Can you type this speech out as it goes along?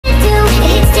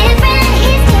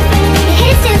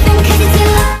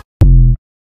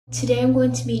today I'm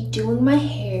going to be doing my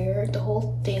hair, the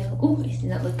whole thing. Ooh, it does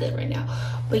not look good right now.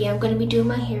 But yeah, I'm going to be doing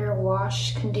my hair,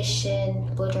 wash,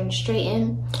 condition, blow dry, and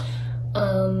straighten.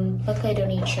 Luckily I don't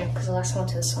need trim because the last time I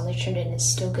went to the salon they trimmed it and it's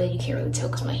still good. You can't really tell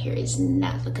because my hair is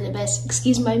not looking the best.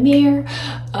 Excuse my mirror.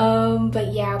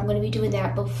 But yeah, I'm going to be doing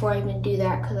that. But before I even do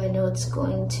that, because I know it's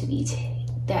going to be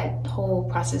that whole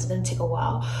process is going to take a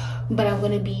while, but I'm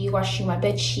going to be washing my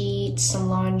bed sheets, some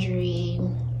laundry.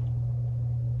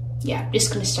 Yeah,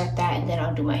 just gonna start that and then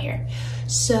I'll do my hair.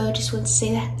 So just want to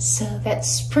say that. So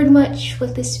that's pretty much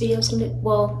what this video is gonna be.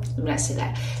 Well, let me not say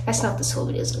that. That's not what this whole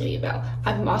video is gonna be about.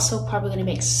 I'm also probably gonna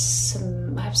make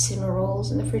some, I have cinnamon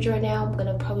rolls in the fridge right now. I'm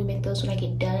gonna probably make those when I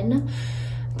get done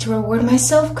to reward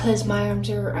myself because my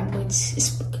arms are, I'm going to,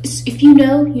 if you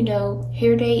know, you know,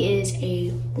 hair day is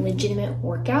a legitimate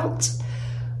workout.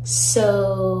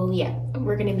 So yeah,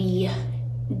 we're gonna be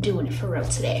doing it for real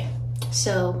today.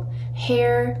 So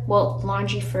hair, well,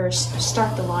 laundry first.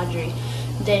 Start the laundry,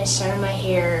 then start my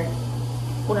hair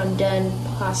when I'm done.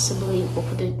 Possibly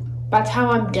by the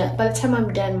time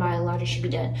I'm done, my laundry should be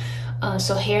done.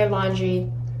 So hair, laundry.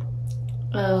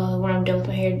 When I'm done with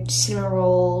my hair, cinnamon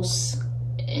rolls,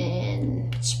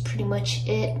 and that's pretty much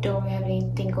it. Don't really have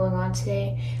anything going on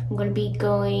today. I'm gonna be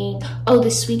going. Oh,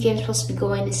 this weekend I'm supposed to be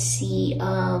going to see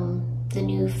the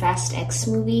new Fast X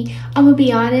movie. I'm gonna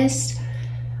be honest.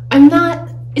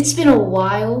 It's been a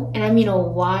while, and I mean a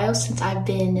while, since I've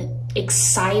been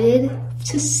excited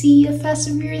to see a Fast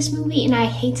and Furious movie. And I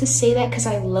hate to say that because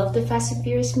I love the Fast and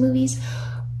Furious movies,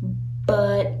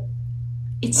 but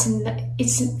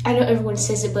I know everyone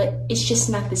says it, but it's just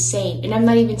not the same. And I'm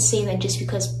not even saying that just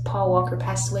because Paul Walker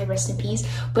passed away, rest in peace,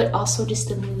 but also just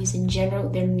the movies in general,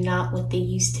 they're not what they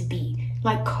used to be.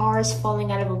 Like cars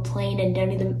falling out of a plane and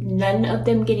none of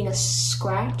them getting a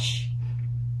scratch.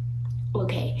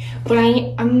 Okay, but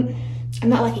I'm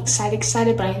not like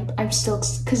excited, but I'm still,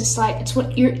 because it's like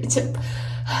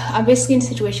I'm basically in a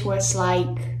situation where it's like,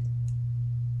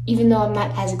 even though I'm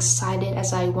not as excited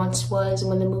as I once was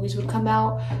when the movies would come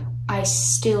out, I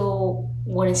still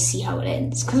want to see how it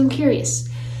ends because I'm curious.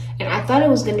 And I thought it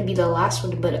was going to be the last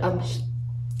one, but I'm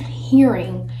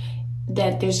hearing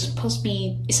that there's supposed to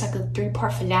be, it's like a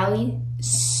 3-part finale,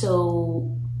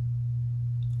 so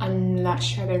I'm not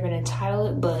sure they're going to title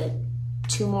it, but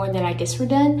 2 more and then I guess we're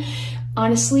done.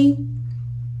 Honestly,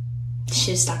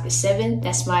 should stop at 7.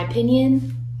 That's my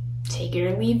opinion. Take it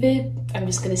or leave it. I'm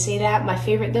just gonna say that. My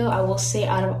favorite though, I will say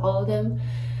out of all of them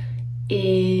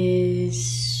is,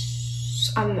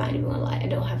 I'm not even gonna lie, I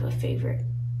don't have a favorite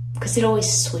because it always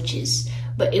switches.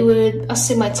 But it would, I'll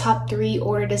say my top 3,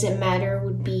 order doesn't matter,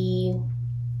 would be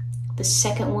the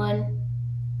second one,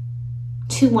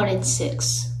 2, 1, and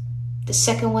 6. The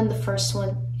second one, the first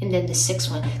one, and then the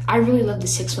 6th one. I really love the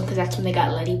 6th one because that's when they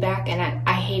got Letty back, and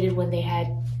I hated when they had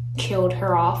killed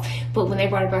her off. But when they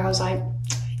brought her back, I was like,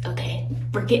 okay,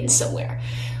 we're getting somewhere.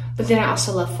 But then I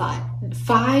also love 5.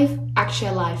 5, actually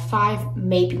I lied, 5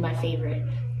 may be my favorite.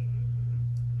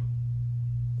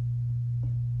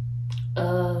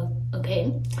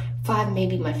 Okay, 5 may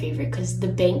be my favorite because the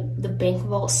bank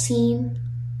vault scene,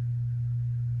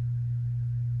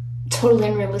 totally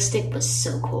unrealistic, but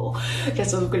so cool.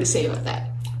 That's what I'm gonna say about that.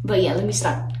 But yeah, let me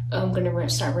stop. I'm gonna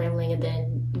start rambling and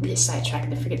then get sidetracked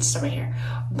and then forget to start my hair.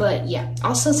 But yeah,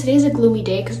 also today's a gloomy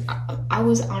day because I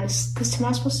was honest, because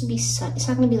tomorrow's supposed to be sun. It's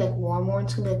not gonna be like warm,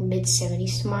 it's gonna be like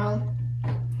mid-70s tomorrow,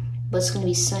 but it's gonna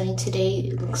be sunny today.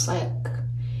 It looks like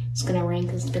it's gonna rain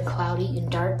because it's been cloudy and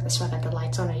dark. That's why I got the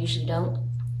lights on. I usually don't.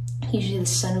 Usually the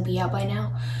sun will be out by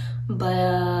now,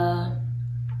 but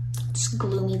it's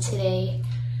gloomy today.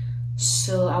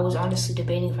 So I was honestly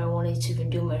debating if I wanted to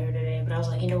even do my hair today, but I was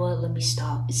like, you know what, let me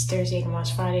stop. It's Thursday, tomorrow's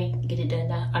Friday, get it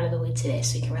done out of the way today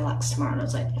so you can relax tomorrow. And I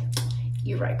was like,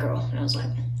 you're right, girl. And I was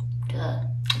like, duh.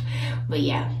 But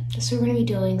yeah, that's what we're gonna be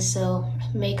doing. So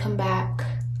I may come back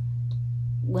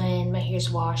when my hair's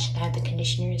washed and I have the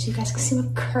conditioner so you guys can see my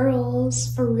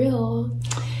curls for real.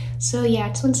 So yeah, I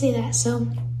just want to say that. So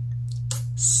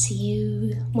see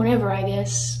you whenever, I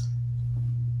guess.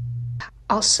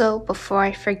 Also, before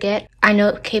I forget, I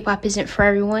know K-pop isn't for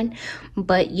everyone,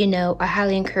 but you know, I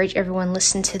highly encourage everyone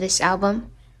listen to this album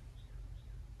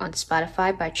on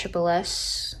Spotify by Triple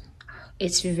S.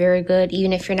 It's very good.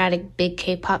 Even if you're not a big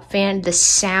K-pop fan, the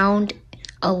sound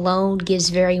alone gives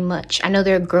very much. I know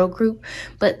they're a girl group,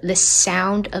 but the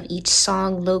sound of each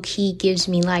song low-key gives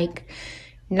me like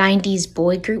 90s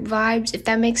boy group vibes, if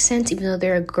that makes sense, even though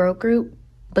they're a girl group.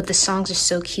 But the songs are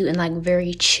so cute and like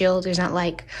very chill. There's not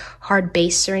like hard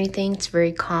bass or anything. It's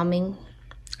very calming.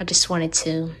 I just wanted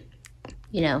to,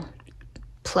 you know,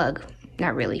 plug,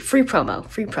 not really, free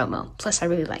promo. Plus I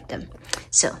really like them.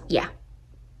 So yeah.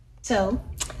 So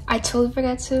I totally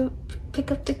forgot to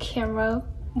pick up the camera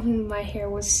when my hair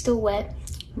was still wet,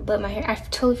 but I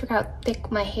totally forgot how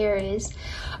thick my hair is.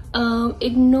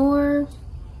 Ignore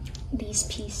these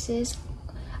pieces.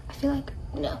 I feel like,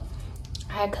 no,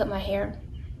 I had cut my hair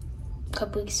a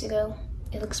couple weeks ago.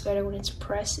 It looks better when it's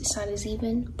pressed. It's not as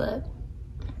even, but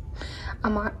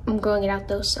I'm growing it out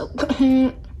though, so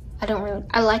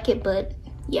I like it, but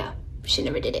yeah, she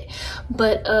never did it.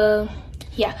 But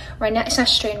yeah, right now it's not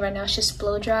straightened right now, it's just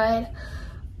blow dried.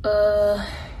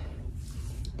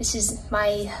 This is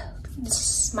my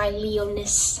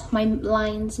Leoness, my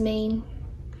lion's mane.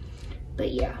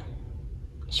 But yeah,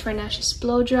 right now it's just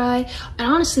blow dry.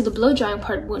 And honestly, the blow drying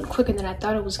part went quicker than I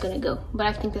thought it was gonna go, but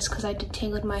I think that's because I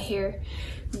detangled my hair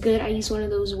good. I used one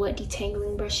of those wet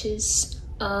detangling brushes.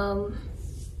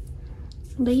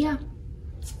 But yeah,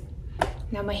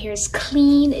 now my hair is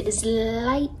clean, it is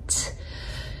light.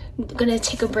 I'm gonna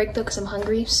take a break though because I'm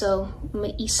hungry, so I'm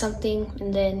gonna eat something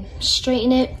and then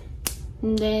straighten it.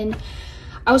 And then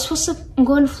I'm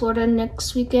going to Florida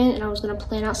next weekend, and I was gonna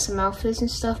plan out some outfits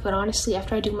and stuff, but honestly,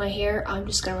 after I do my hair, I'm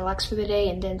just gonna relax for the day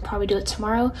and then probably do it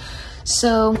tomorrow.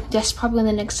 So that's probably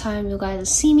the next time you guys will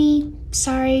see me.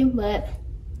 Sorry, but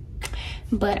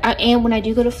I am, when I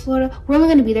do go to Florida, we're only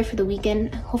gonna be there for the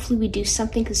weekend. Hopefully we do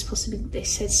something, because it's supposed to be, they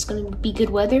said it's gonna be good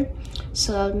weather.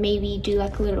 So I'll maybe do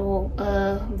like a little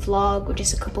vlog or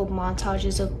just a couple of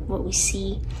montages of what we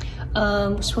see.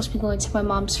 We're supposed to be going to my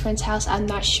mom's friend's house. I'm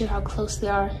not sure how close they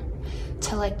are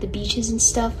to like the beaches and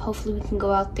stuff. Hopefully we can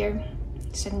go out there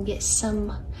so I can get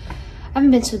some. I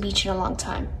haven't been to a beach in a long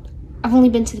time. I've only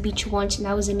been to the beach once, and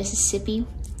that was in Mississippi.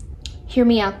 Hear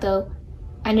me out though.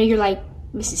 I know you're like,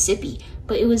 Mississippi,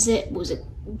 but it was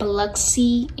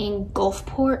Biloxi and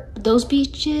Gulfport. Those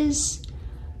beaches,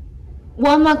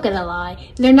 well, I'm not gonna lie,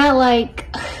 they're not like,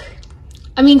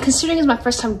 I mean, considering it's my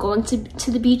first time going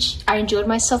to the beach, I enjoyed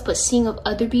myself, but seeing of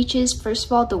other beaches, first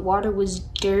of all, the water was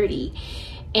dirty.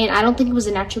 And I don't think it was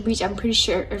a natural beach. I'm pretty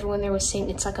sure everyone there was saying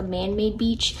it's like a man-made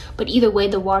beach. But either way,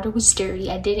 the water was dirty.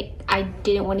 I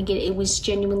didn't want to get it. It was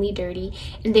genuinely dirty.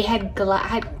 And they had I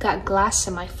had got glass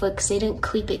in my foot because they didn't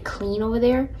keep it clean over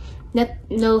there.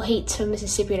 No hate to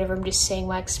Mississippi or whatever. I'm just saying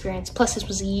my experience. Plus, this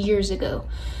was years ago.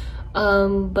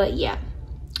 But yeah.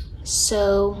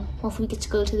 So hopefully we get to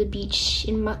go to the beach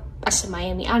in I said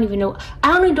Miami. I don't even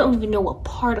know what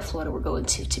part of Florida we're going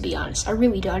to be honest. I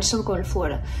really don't. I just know we're going to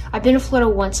Florida. I've been to Florida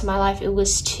once in my life. It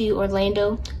was to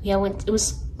Orlando. Yeah, it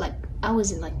was like, I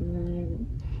was in like,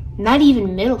 not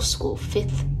even middle school, if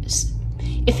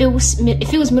it was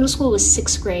middle school, it was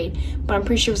 6th grade, but I'm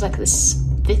pretty sure it was like this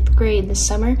 5th grade this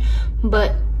summer.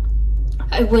 But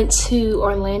I went to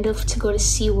Orlando to go to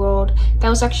SeaWorld. That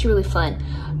was actually really fun.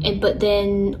 But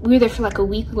then we were there for like a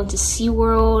week. We went to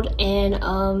SeaWorld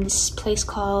and this place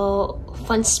called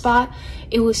Fun Spot.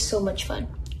 It was so much fun.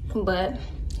 But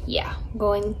yeah,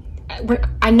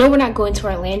 I know we're not going to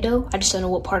Orlando. I just don't know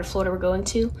what part of Florida we're going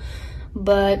to.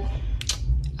 But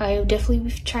I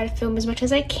definitely try to film as much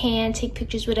as I can, take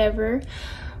pictures, whatever.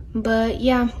 But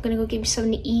yeah, I'm gonna go get me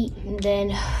something to eat and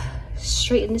then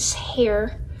straighten this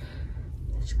hair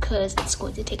because it's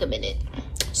going to take a minute.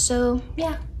 So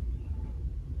yeah.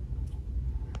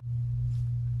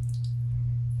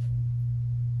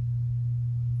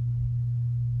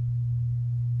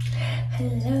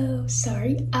 Hello,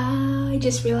 sorry, I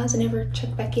just realized I never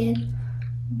checked back in,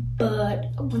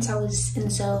 but once I was in the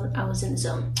zone, I was in the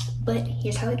zone. But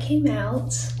here's how it came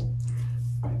out.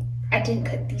 I didn't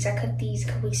cut these. I cut these a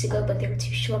couple weeks ago, but they were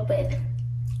too short, but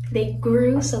they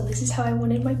grew, so this is how I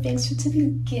wanted my bangs to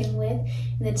begin with.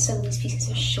 And then some of these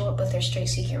pieces are short, but they're straight,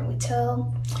 so you can't really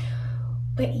tell.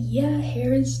 But yeah,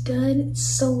 hair is done. It's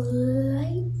so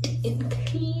light and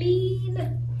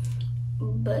clean.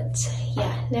 But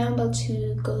yeah, now I'm about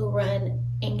to go run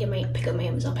and pick up my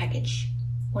Amazon package.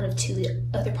 One of two, the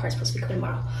other part's supposed to be coming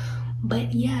tomorrow.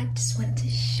 But yeah, I just wanted to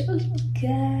show you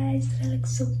guys that I look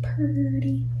so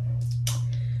pretty.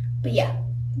 But yeah,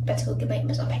 I'm about to go get my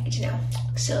Amazon package now.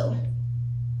 So,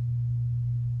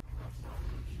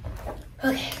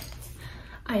 okay,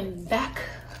 I'm back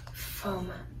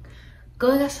from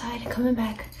going outside and coming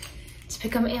back to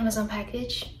pick up my Amazon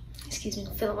package. Excuse me,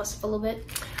 I'm feeling myself a little bit.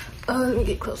 Let me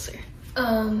get closer.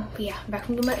 But yeah, back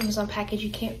from my Amazon package.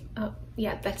 You can't,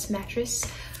 yeah, that's mattress.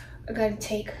 I gotta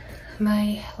take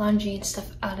my laundry and stuff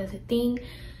out of the thing.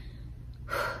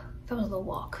 That was a little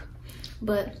walk,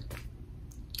 but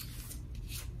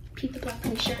keep the black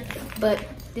shirt. But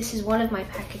this is one of my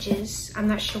packages. I'm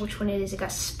not sure which one it is. It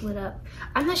got split up.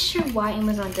 I'm not sure why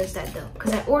Amazon does that though,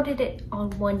 because I ordered it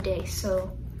on one day.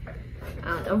 So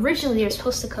originally they were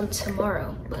supposed to come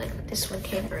tomorrow, but this one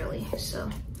came early. So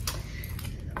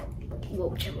well,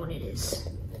 whichever one it is.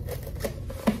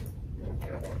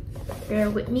 Bear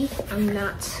with me, I'm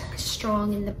not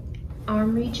strong in the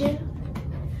arm region.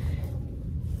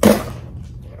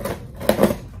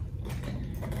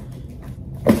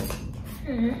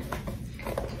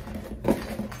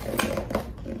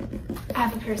 I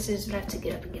have a pair of scissors, but I have to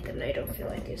get up and get them, and I don't feel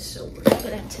like it, so we're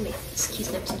gonna have to make excuse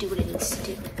them to do what it needs to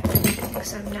do,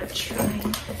 because I'm not trying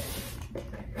to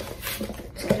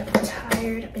get up. I'm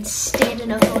tired. I've been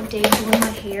standing up all day doing my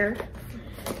hair.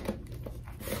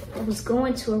 I was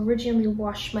going to originally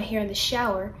wash my hair in the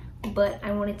shower, but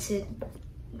I wanted to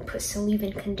put some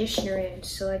leave-in conditioner in,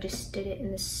 so I just did it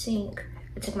in the sink.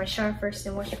 I took my shower first,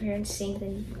 then washed my hair in the sink,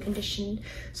 then conditioned.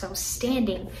 So I was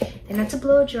standing. Then I had to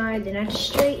blow dry, then I had to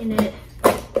straighten it.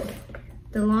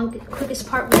 The quickest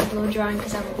part was blow drying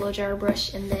because I have a blow dryer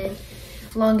brush, and then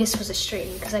longest was a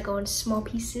straightening because I go in small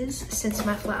pieces since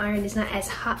my flat iron is not as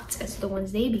hot as the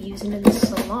ones they be using in the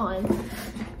salon.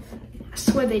 I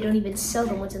swear they don't even sell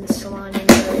the ones in the salon in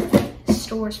the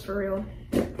stores for real.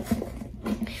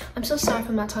 I'm so sorry if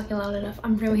I'm not talking loud enough.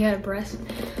 I'm really out of breath,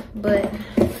 but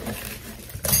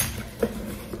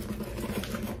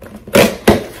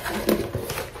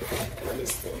what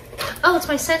is this? Oh, it's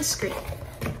my sunscreen.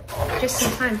 Just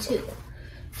in time too.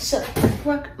 So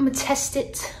I'm gonna test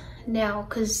it now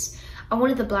because I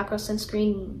wanted the black girl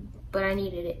sunscreen, but I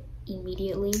needed it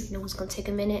immediately, and it was gonna take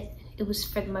a minute. It was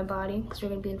for my body because we're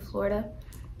gonna be in Florida.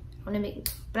 I want to make,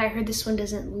 but I heard this one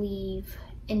doesn't leave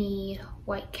any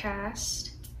white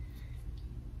cast.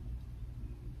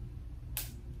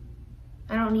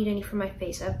 I don't need any for my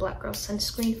face. I have black girl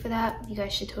sunscreen for that. You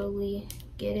guys should totally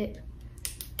get it.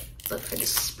 But for the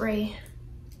spray,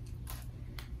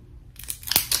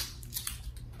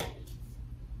 I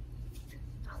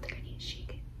don't think I need to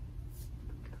shake it.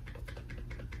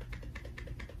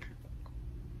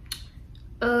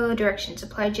 Directions.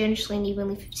 Apply generously and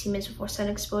evenly 15 minutes before sun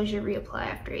exposure. Reapply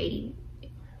after 80.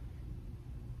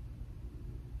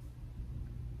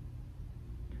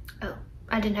 Oh,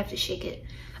 I didn't have to shake it.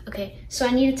 Okay, so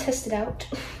I need to test it out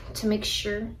to make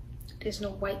sure there's no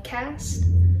white cast.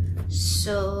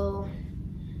 So,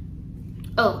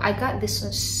 oh, I got this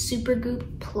one,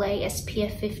 Supergoop Play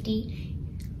SPF 50.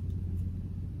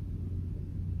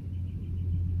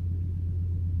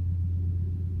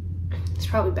 It's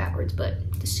probably backwards, but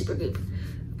the Supergoop.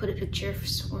 I'll put a picture of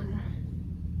this one.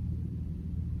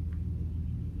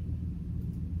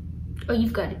 Oh,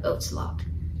 you've got it. Oh, it's locked.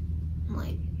 I'm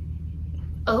like,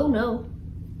 oh no.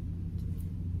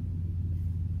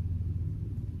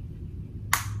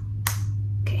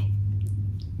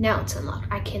 Now it's unlocked.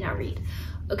 I cannot read.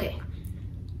 Okay.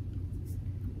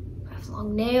 I have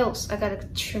long nails. I gotta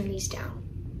trim these down.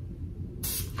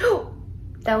 Oh,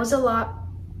 that was a lot.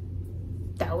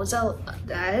 That was a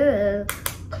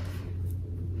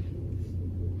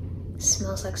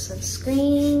smells like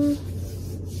sunscreen.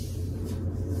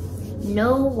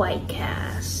 No white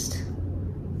cast.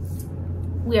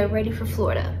 We are ready for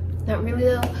Florida. Not really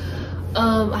though.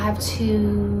 I have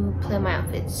to plan my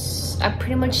outfits. I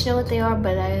pretty much know what they are,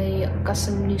 but I got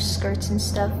some new skirts and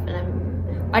stuff,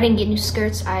 and I didn't get new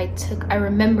skirts. I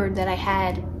remembered that I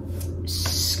had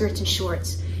skirts and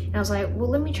shorts, and I was like, well,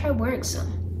 let me try wearing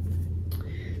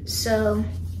some. So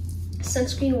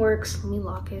sunscreen works. Let me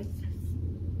lock it.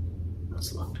 Oh,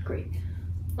 it's locked. Great.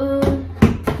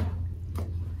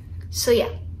 So yeah,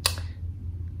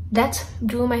 that's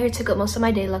doing my hair took up most of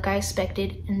my day like I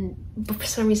expected, but for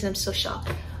some reason I'm so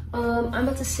shocked. I'm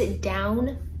about to sit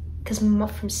down because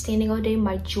from standing all day,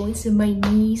 my joints and my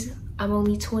knees, I'm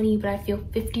only 20, but I feel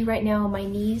 50 right now on my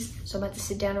knees. So I'm about to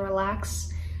sit down and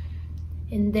relax.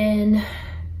 And then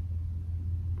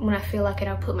when I feel like it,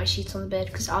 I'll put my sheets on the bed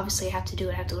because obviously I have to do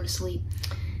it. I have to go to sleep.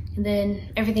 And then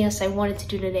everything else I wanted to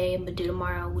do today, I'm gonna do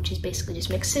tomorrow, which is basically just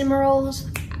make cinnamon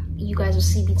rolls. You guys will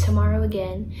see me tomorrow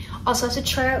again. Also, I have to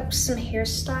try out some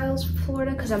hairstyles for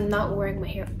Florida because I'm not wearing my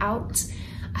hair out.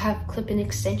 I have clip-in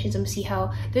extensions. I'm gonna see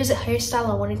how, there's a hairstyle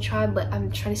I want to try, but I'm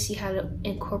trying to see how to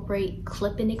incorporate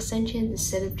clip-in extensions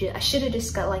instead of just, I should have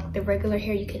just got like the regular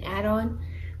hair you can add on,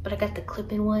 but I got the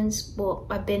clip-in ones. Well,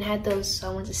 I've been had those,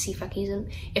 so I wanted to see if I can use them.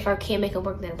 If I can't make them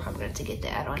work, then I'm probably gonna have to get the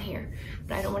add-on here,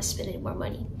 but I don't want to spend any more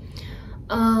money.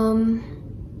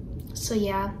 So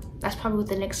yeah, that's probably what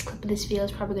the next clip of this video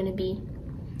is probably gonna be.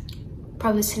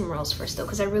 Probably cinnamon rolls first though,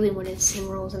 because I really wanted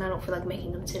cinnamon rolls and I don't feel like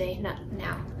making them today, not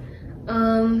now.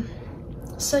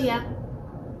 So yeah,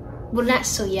 well not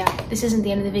so yeah, this isn't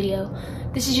the end of the video.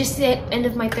 This is just the end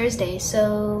of my Thursday,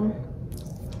 so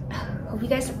hope you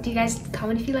guys, do you guys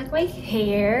comment if you like my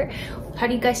hair? How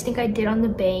do you guys think I did on the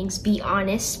bangs? Be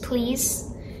honest,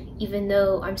 please. even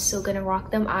though I'm still gonna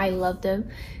rock them. I love them.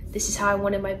 This is how I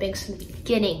wanted my bangs from the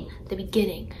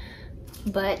beginning.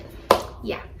 But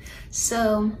yeah,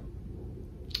 so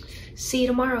see you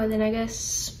tomorrow then, I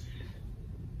guess.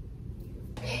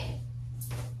 Okay.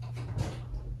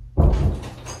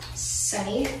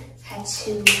 Sunny had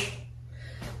to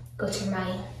go to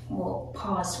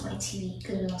pause my TV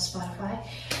because it was on Spotify.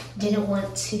 Didn't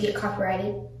want to get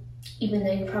copyrighted, even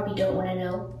though you probably don't want to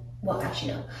know. Well,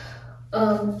 actually no.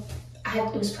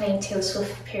 It was playing Taylor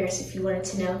Swift Paris, if you wanted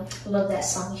to know. Love that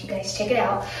song, you guys check it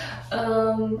out.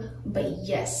 But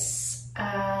yes,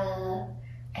 I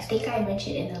think I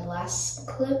mentioned in the last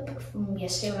clip from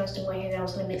yesterday when I was doing my hair that I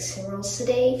was gonna make cinnamon rolls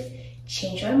today.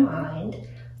 Changed my mind.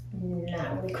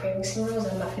 Not really craving cinnamon rolls.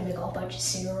 I'm not gonna make a whole bunch of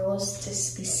cinnamon rolls to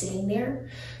be sitting there.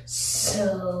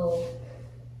 So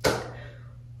I'm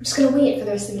just gonna wait for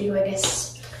the rest of the video, I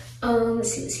guess.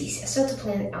 Let's see. I still have to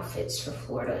plan outfits for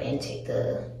Florida and take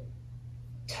the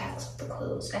tags of the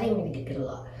clothes. I didn't really get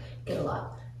a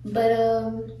lot. But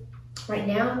right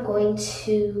now I'm going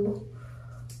to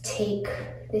take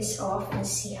this off and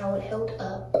see how it held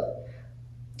up,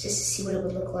 just to see what it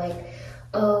would look like.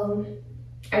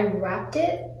 I wrapped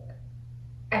it.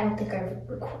 I don't think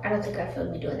I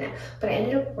filmed me doing that, but I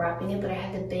ended up wrapping it. But I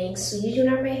had the bangs, so usually when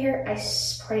I have my hair, I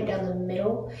part it down the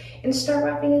middle and start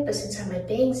wrapping it. But since I have my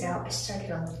bangs out, I started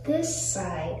on this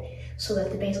side so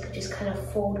that the bangs could just kind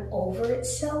of fold over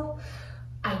itself.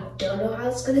 I don't know how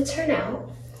it's gonna turn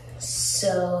out,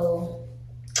 so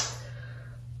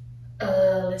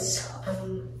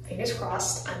fingers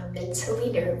crossed. I'm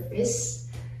mentally nervous.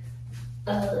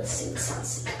 Let's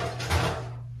see.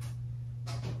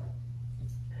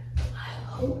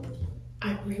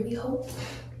 I really hope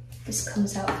this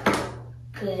comes out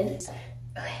good.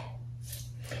 Okay.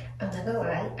 I'm not gonna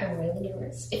lie, I'm really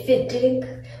nervous. If it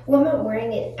didn't, well, I'm not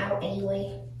wearing it out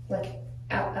anyway, like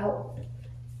out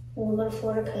when we go to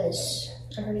Florida, because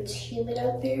I heard it's humid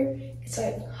out there. It's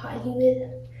like hot and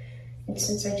humid. And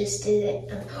since I just did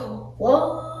it,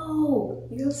 whoa,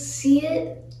 you'll see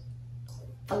it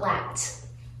flat.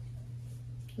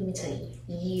 Let me tell you,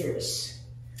 years.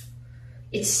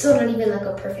 It's still not even like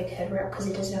a perfect head wrap because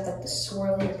it doesn't have like the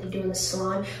swirling that they do in the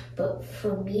salon. But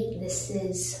for me, this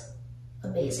is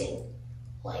amazing.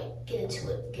 Like, get into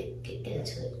it, get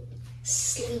into it.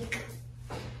 Sleek.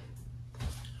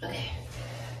 Okay.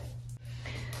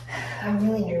 I'm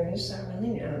really nervous. I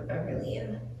really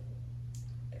am.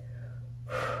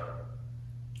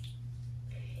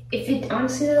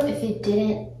 Honestly though,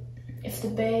 if the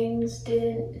bangs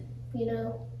didn't, you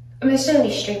know, I mean, it's still gonna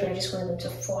be straight, but I just wanted them to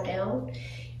fall down.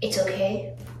 It's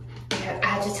okay. I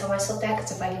have to tell myself that,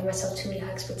 because if I give myself too many high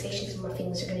expectations, my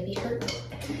fingers are gonna be hurt.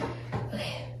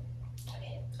 Okay.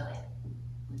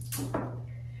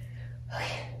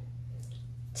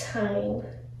 Time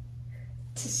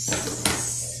to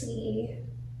see.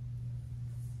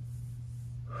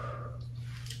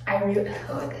 Oh my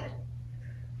god.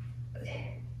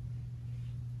 Okay.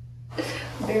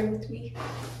 Bear with me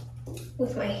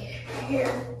with my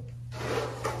hair.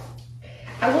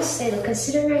 I will say though,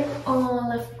 considering I all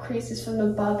left creases from the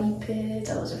bobby pins,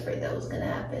 I was afraid that was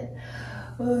gonna happen.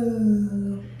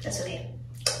 Ooh, that's okay.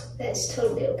 That's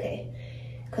totally okay.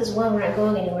 Because one, we're not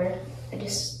going anywhere.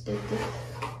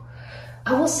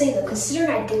 I will say though, considering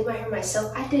I did my hair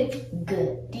myself, I did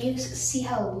good. Do you see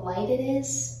how light it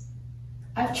is?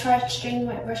 I've tried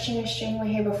brushing and straightening my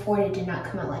hair before, and it did not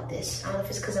come out like this. I don't know if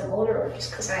it's because I'm older or just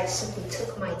because I simply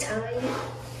took my time.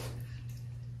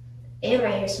 And my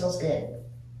hair smells good.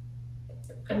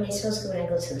 I mean, it smells good when I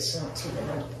go to the salon too, but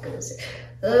not as good as it.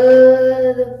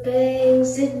 The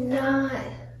bangs did not.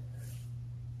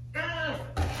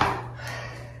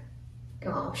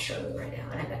 Oh, I'm struggling right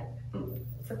now, and I'm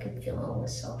freaking feeling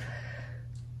myself.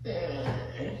 I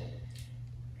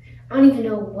don't even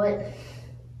know what.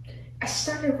 I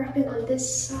started wrapping on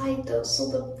this side though,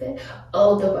 so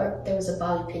there was a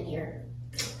bobby pin here.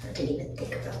 I didn't even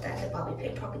think about that. The bobby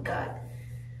pin probably got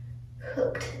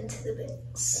hooked into the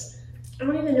bangs. I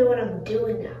don't even know what I'm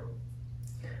doing now.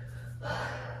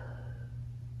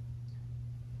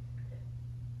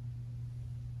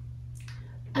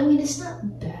 I mean, it's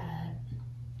not bad.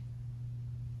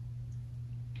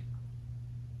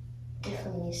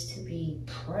 Definitely needs to be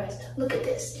pressed. Look at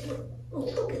this.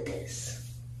 Look at this.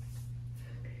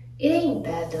 It ain't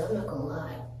bad though, I'm not gonna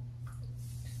lie.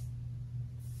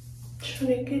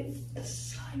 Trying to get the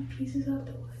side pieces out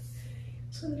the way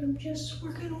so that I'm just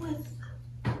working with.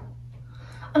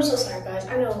 I'm so sorry guys,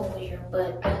 I know I'm over here,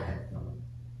 but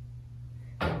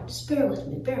just bear with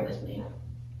me.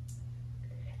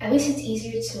 At least it's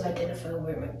easier to identify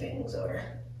where my bangs are.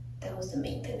 That was the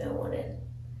main thing I wanted.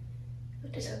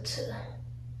 this out to.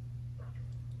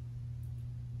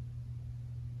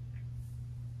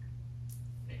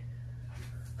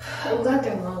 I'm glad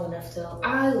they're long enough though.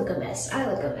 I look a mess.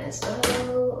 I look a mess.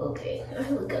 Oh, okay. I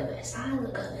look a mess. I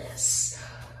look a mess.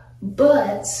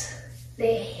 But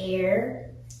the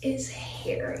hair is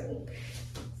hairy.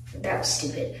 That was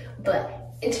stupid.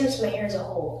 But in terms of my hair as a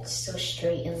whole, it's so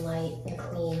straight and light and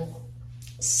clean.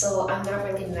 So I'm not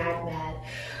really mad.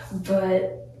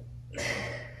 But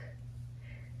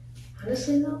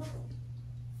honestly though,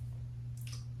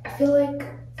 I feel like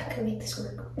I can make this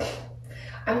work.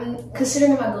 I'm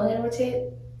considering I'm not going anywhere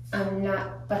today. I'm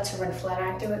not about to run flat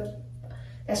iron through it.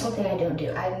 That's one thing I don't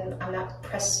do. I'm not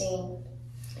pressing.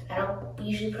 I don't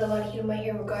usually put a lot of heat in my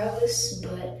hair regardless,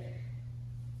 but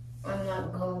I'm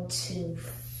not going to,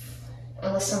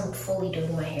 unless I'm fully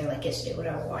doing my hair like yesterday when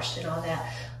I washed it and all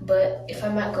that. But if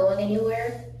I'm not going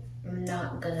anywhere, I'm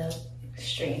not gonna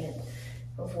straighten it.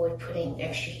 Avoid putting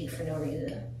extra heat for no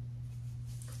reason.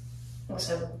 Unless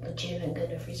I'm legitimate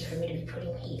good enough reason for me to be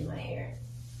putting heat in my hair.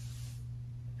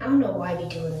 I don't know why I be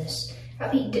doing this.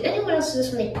 Did anyone else do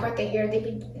this when they part their hair? They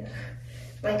be,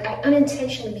 like, I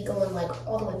unintentionally be going like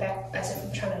all the way back as if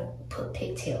I'm trying to put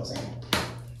pigtails in.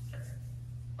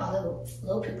 Although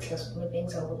low pigtails with my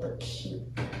bangs on would look cute.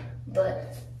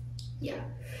 But yeah.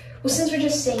 Well, since we're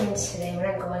just staying in today,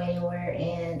 we're not going anywhere,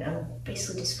 and I'm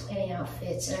basically just planning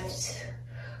outfits, and I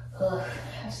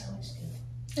have so much to do.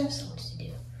 I have so much to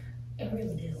do. I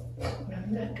really do. But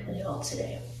I'm not doing it all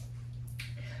today.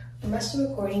 Am I still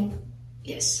recording?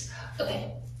 Yes.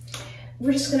 Okay.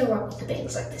 We're just gonna rock with the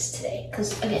bangs like this today.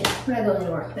 Because again, we're not going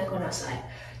to work, we're not going outside.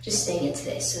 Just staying in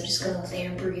today. So just gonna lay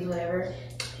and breathe, whatever.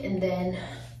 And then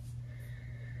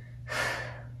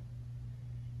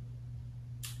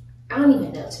I don't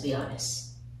even know, to be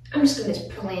honest. I'm just gonna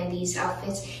plan these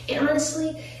outfits. And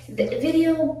honestly, the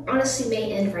video honestly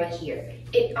may end right here.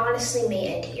 It honestly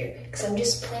may end here. Because I'm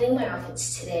just planning my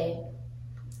outfits today.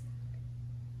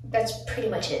 That's pretty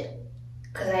much it.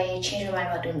 Because I changed my mind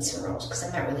about doing some rolls because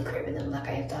I'm not really craving them like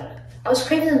I thought. I was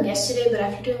craving them yesterday, but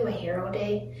after doing my hair all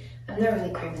day, I'm not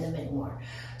really craving them anymore.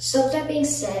 So with that being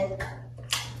said,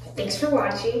 thanks for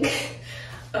watching.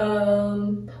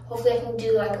 Hopefully I can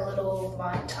do like a little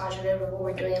montage or whatever what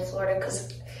we're doing in Florida,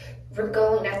 because we're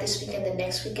going not this weekend, the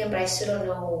next weekend, but I still don't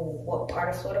know what part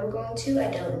of Florida we're going to.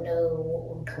 I don't know what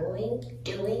we're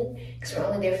doing because we're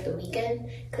only there for the weekend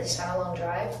because it's not a long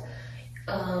drive.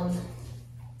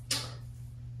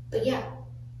 But yeah,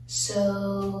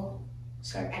 so,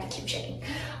 sorry, I had to keep checking.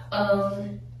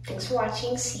 Thanks for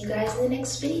watching. See you guys in the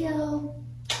next video.